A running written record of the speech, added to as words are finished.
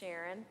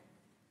Sharon.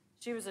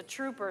 She was a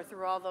trooper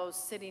through all those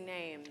city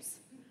names.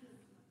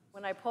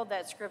 When I pulled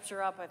that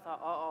scripture up, I thought,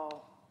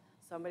 uh-oh,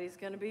 somebody's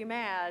going to be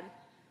mad.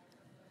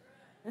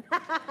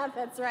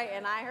 That's right,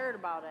 and I heard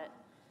about it.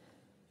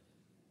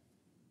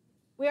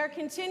 We are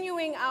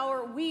continuing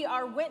our We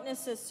Are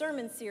Witnesses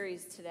sermon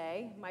series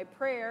today. My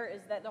prayer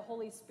is that the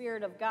Holy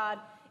Spirit of God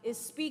is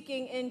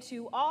speaking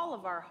into all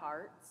of our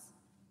hearts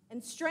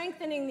and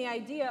strengthening the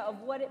idea of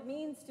what it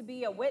means to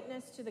be a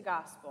witness to the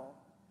gospel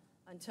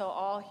until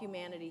all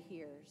humanity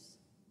hears.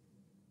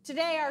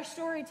 Today, our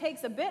story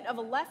takes a bit of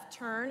a left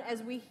turn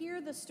as we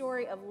hear the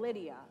story of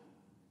Lydia.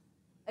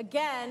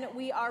 Again,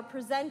 we are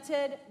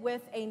presented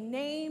with a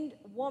named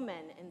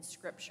woman in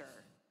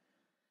Scripture.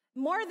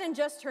 More than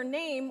just her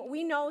name,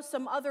 we know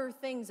some other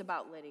things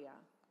about Lydia.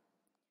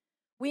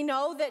 We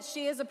know that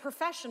she is a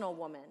professional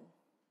woman.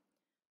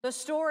 The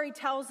story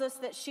tells us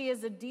that she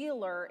is a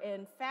dealer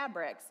in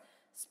fabrics,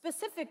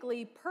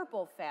 specifically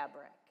purple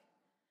fabric.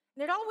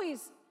 And it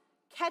always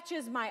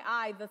catches my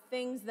eye, the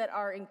things that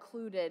are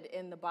included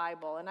in the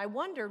Bible. And I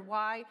wondered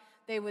why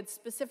they would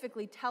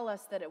specifically tell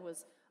us that it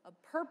was a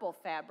purple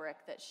fabric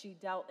that she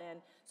dealt in.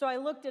 So I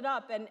looked it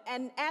up,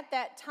 and at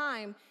that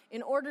time,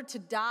 in order to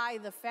dye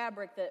the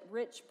fabric, that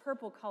rich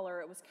purple color,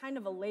 it was kind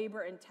of a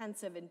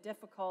labor-intensive and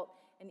difficult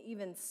and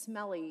even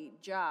smelly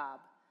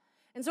job.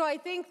 And so I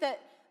think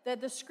that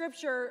the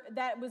scripture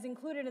that was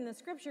included in the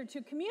scripture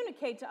to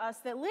communicate to us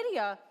that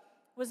Lydia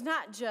was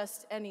not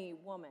just any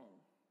woman.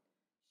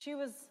 She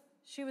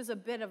was a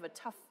bit of a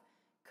tough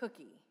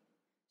cookie.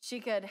 She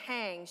could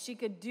hang. She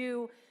could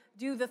do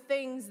the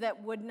things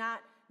that would not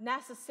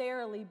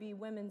necessarily be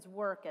women's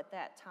work at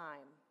that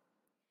time.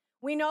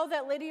 We know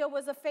that Lydia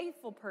was a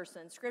faithful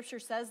person. Scripture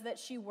says that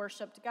she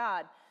worshiped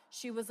God.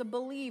 She was a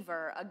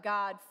believer, a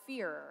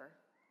God-fearer.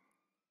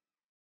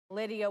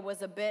 Lydia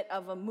was a bit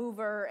of a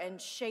mover and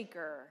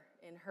shaker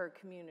in her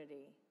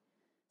community.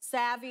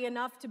 Savvy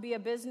enough to be a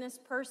business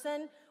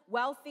person,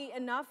 wealthy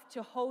enough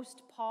to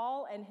host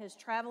Paul and his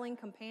traveling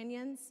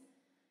companions,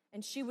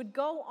 and she would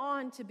go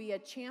on to be a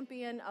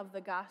champion of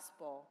the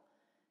gospel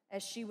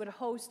as she would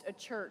host a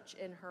church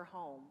in her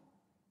home.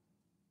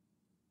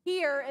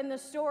 Here in the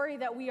story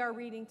that we are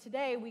reading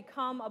today, we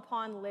come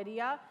upon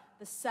Lydia,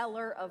 the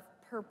seller of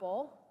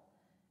purple,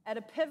 at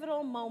a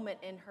pivotal moment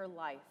in her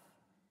life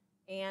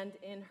and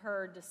in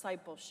her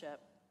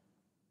discipleship.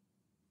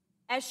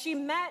 As she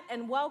met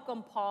and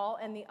welcomed Paul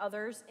and the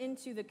others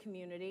into the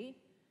community,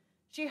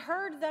 she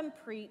heard them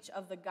preach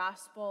of the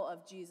gospel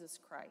of Jesus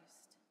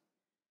Christ.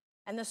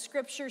 And the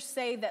scriptures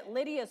say that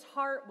Lydia's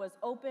heart was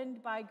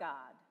opened by God.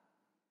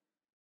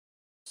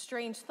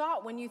 Strange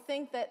thought when you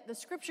think that the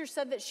scripture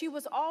said that she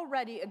was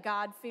already a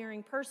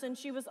God-fearing person.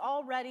 She was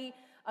already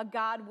a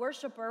God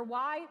worshiper.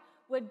 Why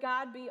would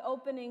God be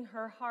opening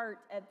her heart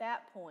at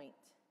that point?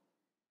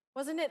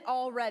 Wasn't it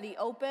already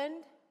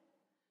opened?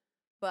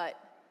 But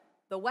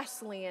the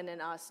Wesleyan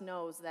in us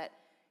knows that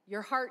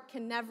your heart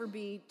can never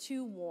be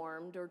too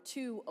warmed or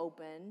too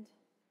opened.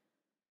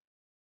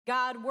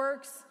 God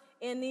works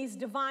in these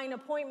divine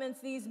appointments,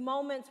 these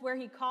moments where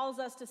he calls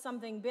us to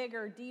something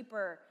bigger,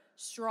 deeper,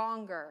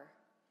 stronger.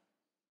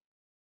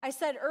 I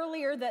said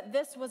earlier that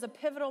this was a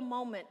pivotal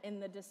moment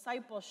in the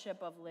discipleship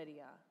of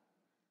Lydia.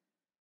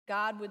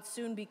 God would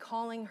soon be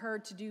calling her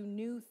to do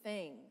new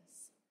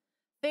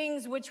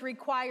things which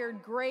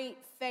required great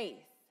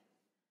faith.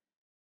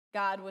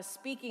 God was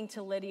speaking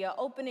to Lydia,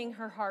 opening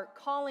her heart,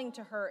 calling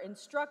to her,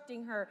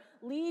 instructing her,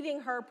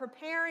 leading her,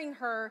 preparing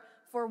her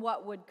for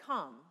what would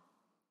come.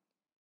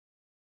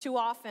 Too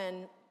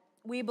often,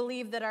 we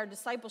believe that our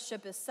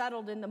discipleship is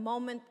settled in the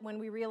moment when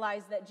we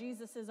realize that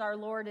Jesus is our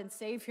Lord and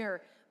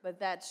Savior, but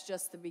that's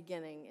just the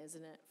beginning,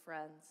 isn't it,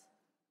 friends?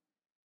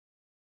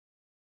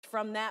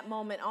 From that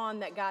moment on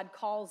that God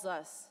calls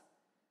us,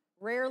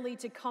 rarely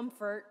to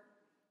comfort,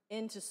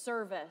 into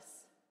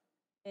service,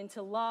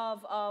 into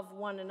love of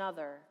one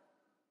another.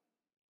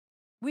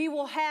 We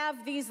will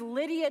have these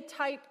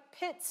Lydia-type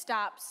pit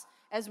stops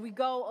as we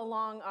go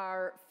along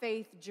our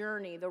faith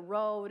journey, the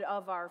road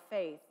of our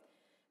faith.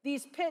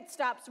 These pit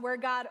stops where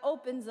God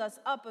opens us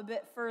up a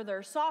bit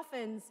further,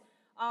 softens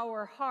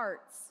our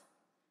hearts,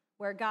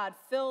 where God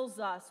fills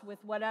us with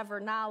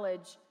whatever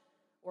knowledge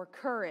or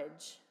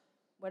courage,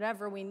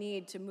 whatever we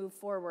need to move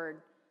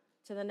forward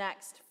to the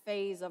next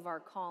phase of our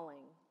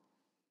calling.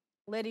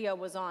 Lydia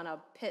was on a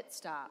pit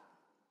stop.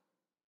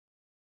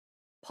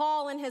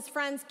 Paul and his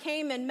friends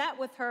came and met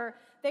with her.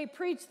 They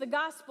preached the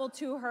gospel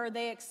to her.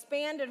 They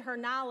expanded her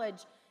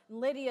knowledge.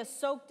 And Lydia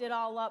soaked it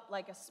all up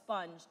like a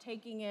sponge,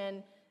 taking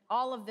in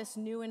all of this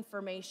new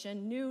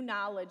information, new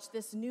knowledge,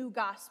 this new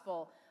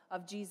gospel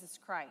of Jesus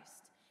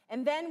Christ.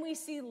 And then we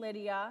see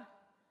Lydia,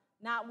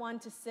 not one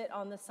to sit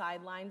on the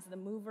sidelines, the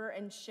mover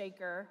and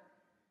shaker.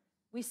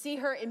 We see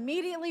her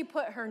immediately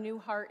put her new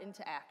heart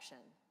into action.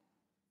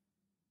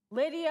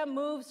 Lydia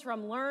moves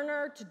from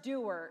learner to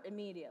doer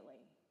immediately.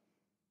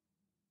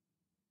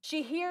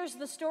 She hears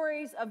the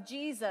stories of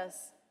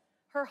Jesus.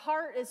 Her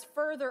heart is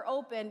further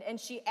opened, and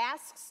she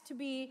asks to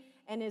be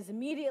and is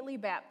immediately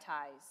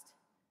baptized,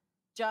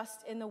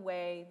 just in the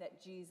way that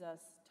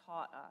Jesus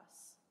taught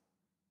us.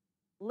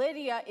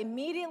 Lydia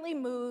immediately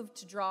moved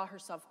to draw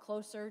herself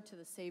closer to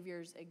the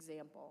Savior's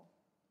example.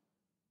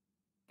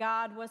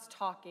 God was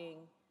talking,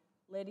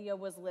 Lydia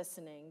was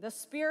listening. The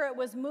Spirit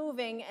was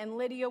moving, and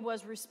Lydia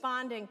was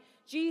responding.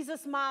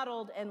 Jesus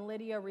modeled, and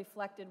Lydia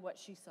reflected what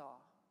she saw.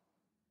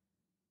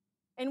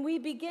 And we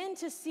begin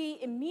to see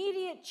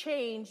immediate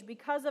change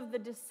because of the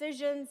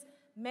decisions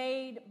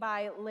made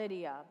by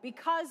Lydia.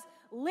 Because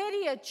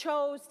Lydia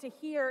chose to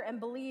hear and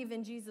believe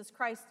in Jesus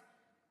Christ,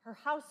 her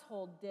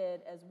household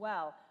did as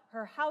well.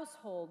 Her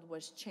household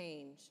was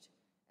changed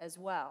as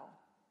well.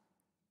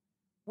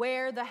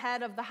 Where the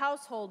head of the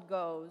household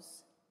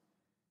goes,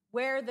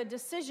 where the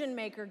decision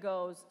maker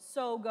goes,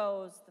 so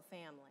goes the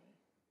family.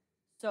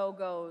 So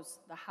goes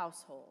the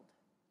household.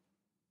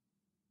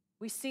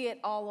 We see it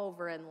all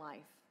over in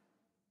life.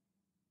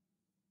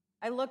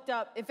 I looked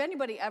up, if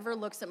anybody ever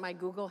looks at my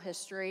Google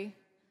history,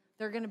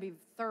 they're going to be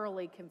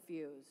thoroughly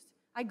confused.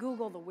 I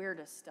Google the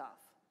weirdest stuff.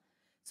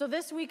 So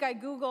this week I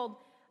Googled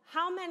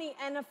how many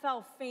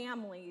NFL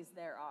families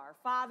there are,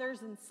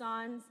 fathers and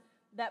sons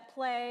that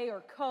play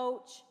or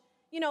coach.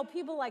 You know,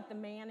 people like the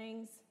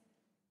Mannings,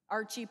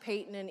 Archie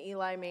Payton and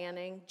Eli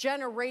Manning,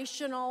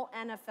 generational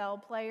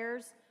NFL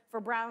players. For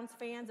Browns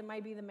fans, it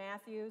might be the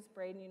Matthews.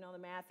 Braden, you know the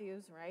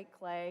Matthews, right?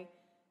 Clay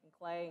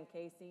and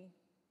Casey.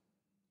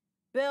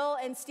 Bill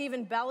and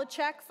Stephen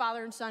Belichick,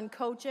 father and son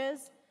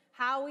coaches.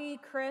 Howie,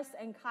 Chris,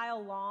 and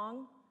Kyle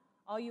Long.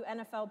 All you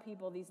NFL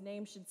people, these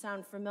names should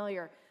sound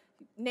familiar.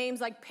 Names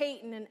like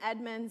Peyton and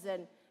Edmonds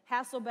and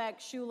Hasselbeck,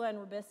 Shula, and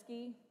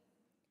Rubisky.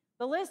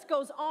 The list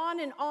goes on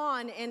in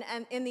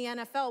the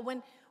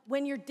NFL.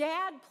 When your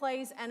dad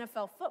plays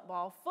NFL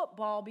football,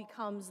 football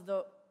becomes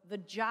the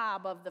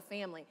job of the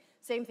family.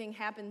 Same thing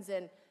happens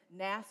in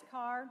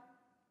NASCAR,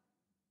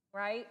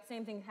 right?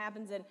 Same thing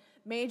happens in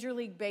Major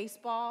League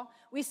Baseball.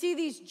 We see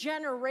these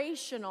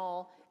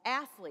generational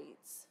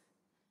athletes.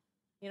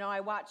 You know,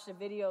 I watched a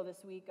video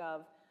this week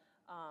of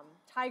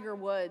Tiger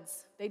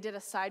Woods. They did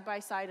a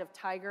side-by-side of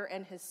Tiger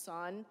and his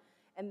son,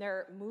 and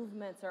their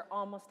movements are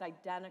almost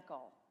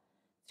identical.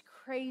 It's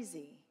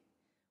crazy.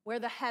 Where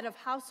the head of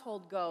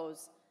household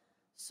goes,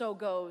 so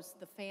goes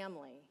the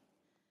family.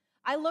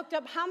 I looked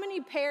up how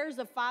many pairs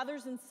of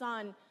fathers and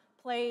son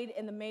played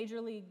in the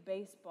Major League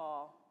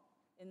Baseball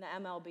in the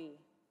MLB.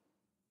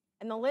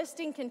 And the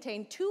listing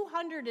contained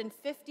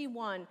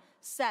 251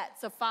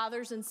 sets of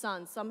fathers and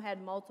sons. Some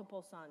had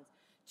multiple sons.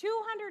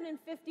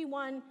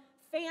 251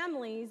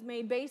 families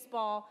made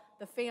baseball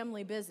the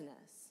family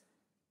business.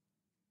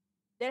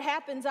 It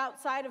happens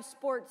outside of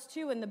sports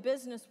too, in the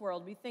business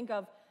world. We think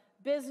of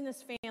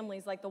business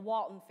families like the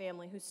Walton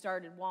family who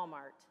started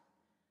Walmart.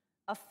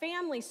 A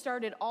family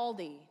started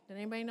Aldi. Did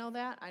anybody know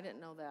that? I didn't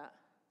know that.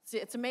 See,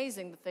 it's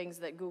amazing the things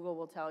that Google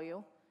will tell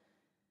you.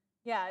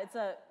 Yeah,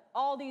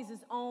 Aldi's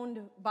is owned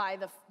by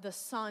the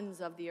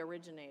sons of the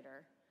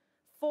originator.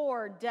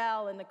 Ford,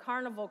 Dell, and the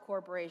Carnival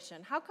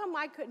Corporation. How come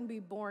I couldn't be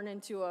born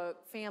into a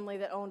family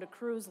that owned a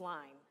cruise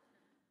line?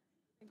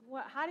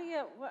 How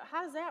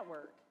does that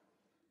work?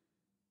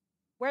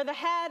 Where the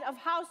head of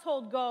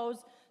household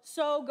goes,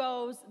 so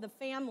goes the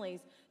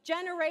families.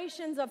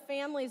 Generations of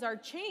families are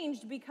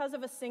changed because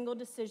of a single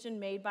decision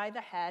made by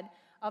the head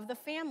of the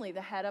family,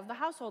 the head of the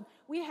household.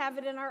 We have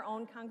it in our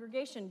own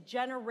congregation,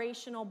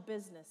 generational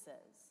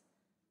businesses.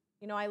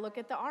 You know, I look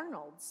at the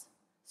Arnolds,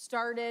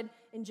 started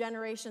in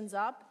generations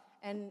up,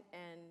 and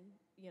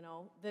you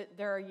know,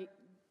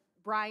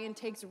 Brian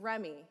takes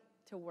Remy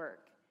to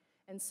work.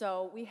 And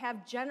so we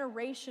have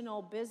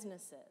generational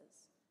businesses.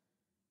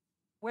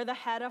 Where the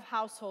head of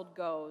household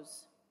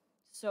goes,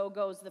 so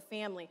goes the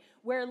family.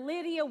 Where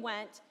Lydia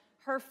went,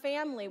 her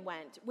family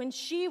went. When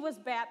she was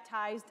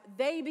baptized,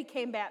 they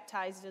became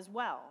baptized as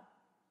well.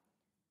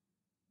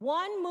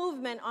 One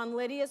movement on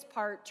Lydia's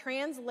part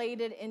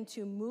translated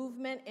into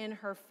movement in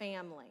her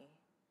family.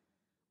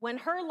 When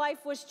her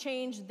life was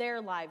changed, their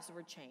lives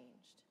were changed.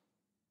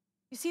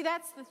 You see,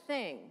 that's the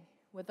thing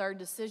with our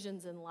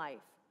decisions in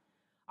life.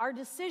 Our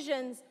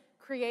decisions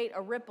create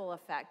a ripple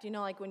effect. You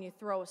know, like when you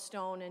throw a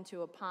stone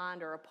into a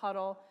pond or a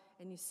puddle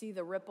and you see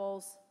the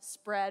ripples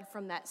spread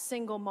from that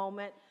single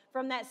moment.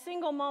 From that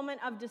single moment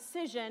of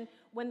decision,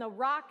 when the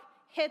rock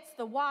hits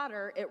the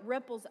water, it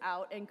ripples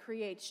out and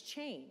creates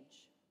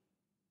change.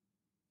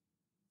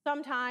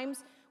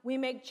 Sometimes we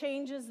make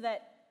changes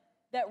that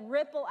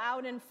ripple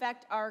out and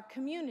affect our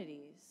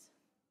communities.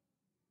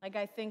 Like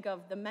I think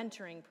of the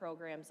mentoring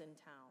programs in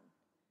town.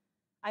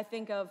 I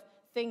think of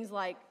things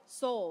like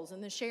Souls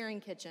and the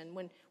Sharing Kitchen.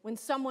 When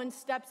someone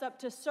steps up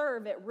to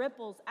serve, it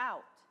ripples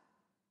out.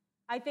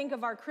 I think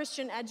of our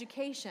Christian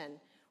education.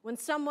 When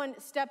someone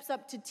steps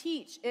up to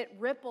teach, it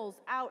ripples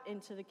out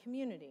into the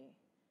community.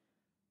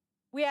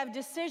 We have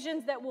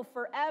decisions that will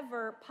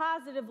forever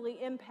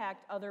positively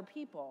impact other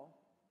people.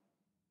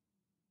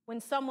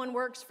 When someone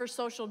works for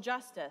social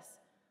justice,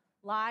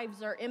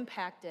 lives are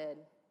impacted.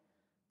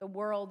 The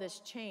world is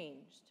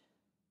changed.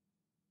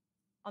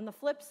 On the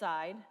flip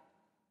side,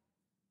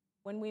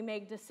 when we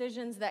make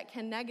decisions that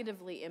can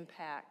negatively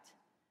impact,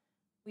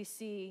 we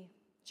see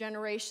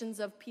generations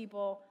of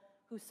people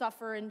who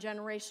suffer in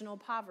generational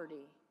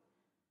poverty.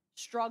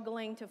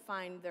 struggling to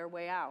find their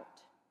way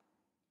out.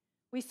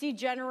 We see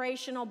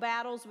generational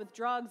battles with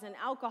drugs and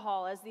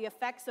alcohol as the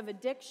effects of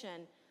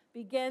addiction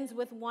begins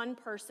with one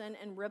person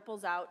and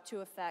ripples out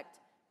to affect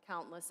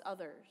countless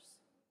others.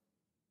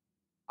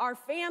 Our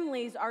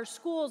families, our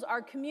schools,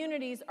 our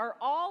communities are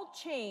all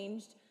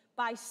changed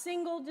by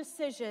single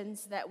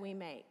decisions that we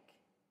make.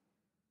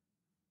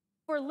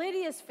 For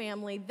Lydia's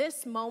family,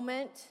 this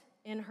moment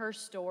in her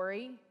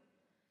story,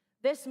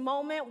 this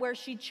moment where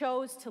she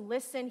chose to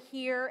listen,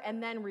 hear,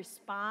 and then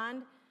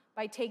respond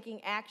by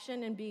taking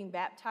action and being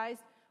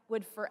baptized,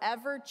 would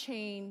forever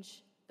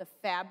change the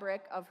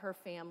fabric of her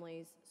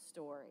family's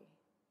story.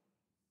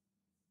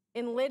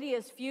 In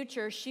Lydia's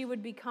future, she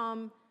would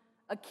become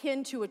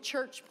akin to a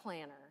church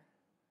planner.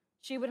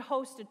 She would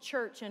host a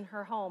church in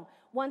her home.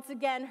 Once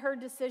again, her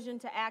decision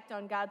to act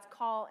on God's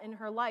call in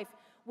her life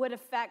would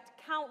affect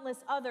countless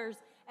others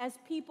as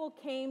people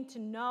came to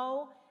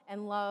know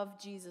and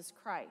love Jesus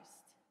Christ.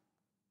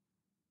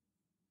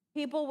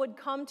 People would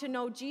come to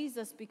know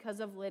Jesus because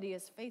of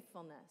Lydia's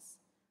faithfulness,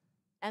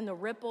 and the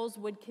ripples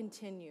would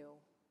continue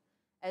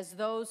as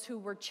those who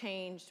were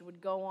changed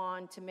would go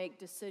on to make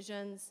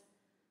decisions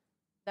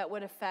that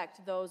would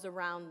affect those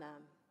around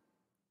them,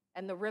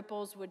 and the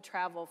ripples would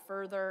travel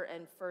further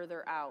and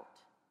further out.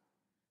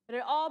 But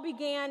it all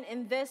began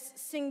in this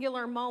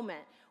singular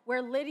moment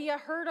where Lydia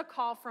heard a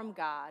call from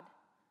God,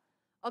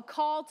 a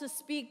call to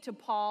speak to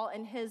Paul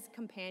and his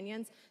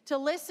companions, to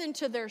listen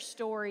to their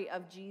story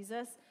of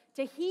Jesus,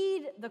 to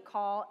heed the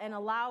call and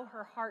allow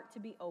her heart to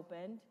be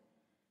opened,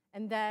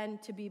 and then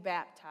to be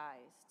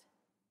baptized.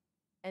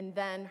 And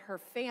then her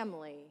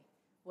family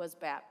was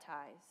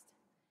baptized.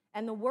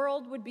 And the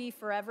world would be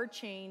forever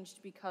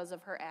changed because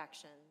of her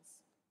actions.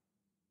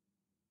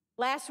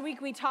 Last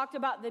week, we talked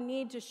about the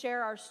need to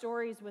share our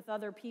stories with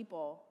other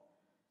people.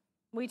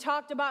 We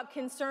talked about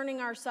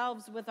concerning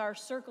ourselves with our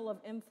circle of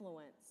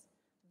influence,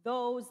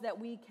 those that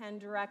we can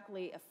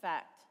directly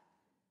affect.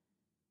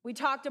 We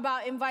talked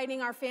about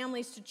inviting our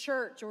families to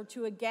church or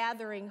to a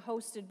gathering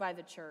hosted by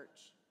the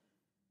church.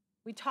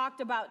 We talked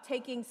about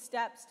taking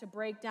steps to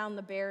break down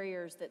the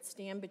barriers that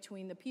stand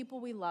between the people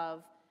we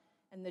love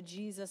and the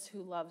Jesus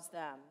who loves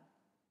them.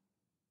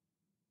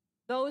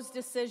 Those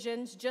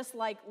decisions, just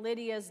like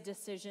Lydia's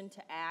decision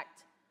to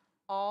act,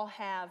 all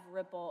have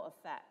ripple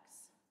effects.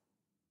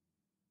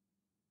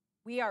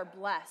 We are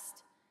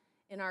blessed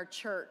in our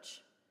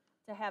church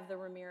to have the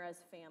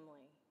Ramirez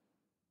family.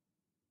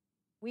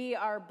 We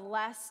are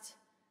blessed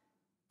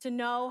to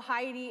know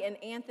Heidi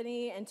and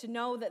Anthony and to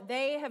know that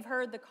they have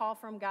heard the call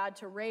from God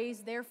to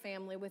raise their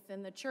family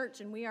within the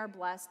church, and we are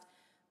blessed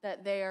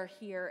that they are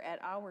here at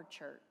our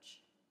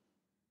church.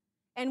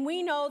 And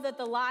we know that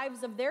the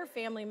lives of their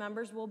family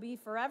members will be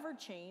forever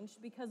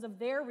changed because of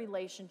their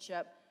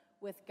relationship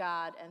with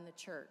God and the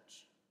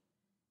church.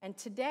 And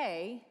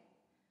today,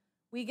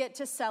 we get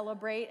to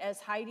celebrate as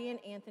Heidi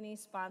and Anthony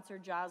sponsor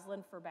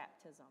Jocelyn for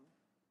baptism.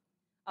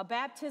 A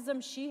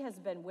baptism she has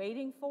been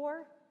waiting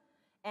for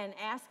and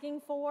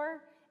asking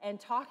for and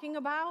talking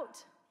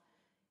about.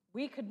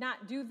 We could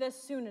not do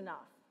this soon enough.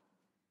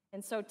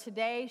 And so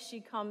today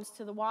she comes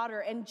to the water.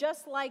 And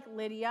just like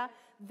Lydia,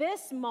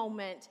 this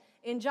moment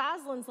in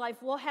Jocelyn's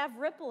life will have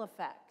ripple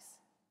effects.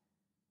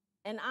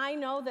 And I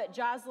know that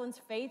Jocelyn's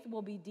faith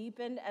will be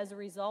deepened as a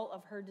result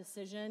of her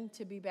decision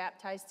to be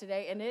baptized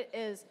today. And it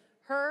is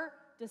her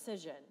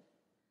decision,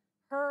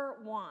 her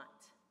want,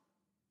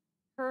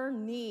 her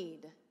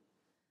need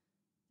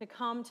to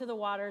come to the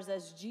waters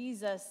as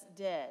Jesus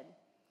did.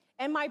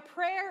 And my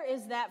prayer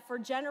is that for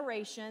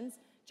generations,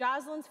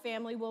 Jocelyn's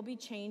family will be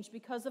changed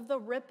because of the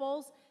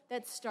ripples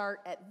that start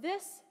at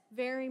this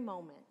very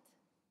moment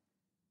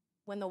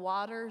when the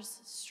waters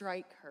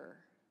strike her.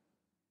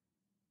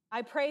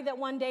 I pray that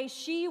one day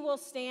she will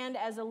stand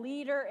as a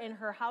leader in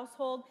her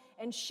household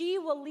and she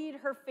will lead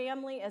her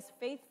family as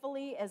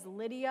faithfully as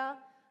Lydia,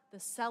 the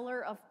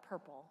seller of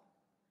purple.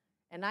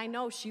 And I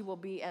know she will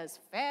be as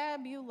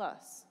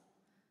fabulous.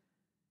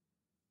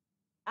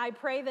 I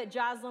pray that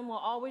Jocelyn will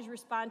always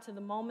respond to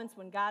the moments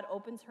when God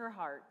opens her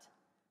heart.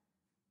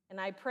 And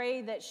I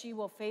pray that she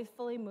will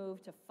faithfully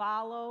move to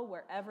follow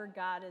wherever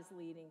God is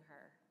leading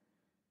her.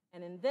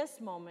 And in this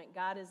moment,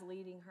 God is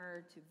leading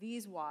her to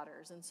these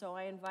waters. And so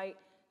I invite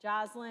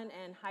Jocelyn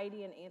and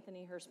Heidi and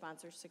Anthony, her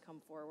sponsors, to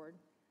come forward.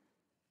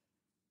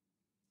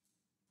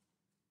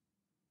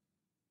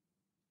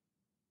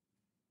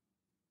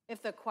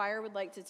 If the choir would like to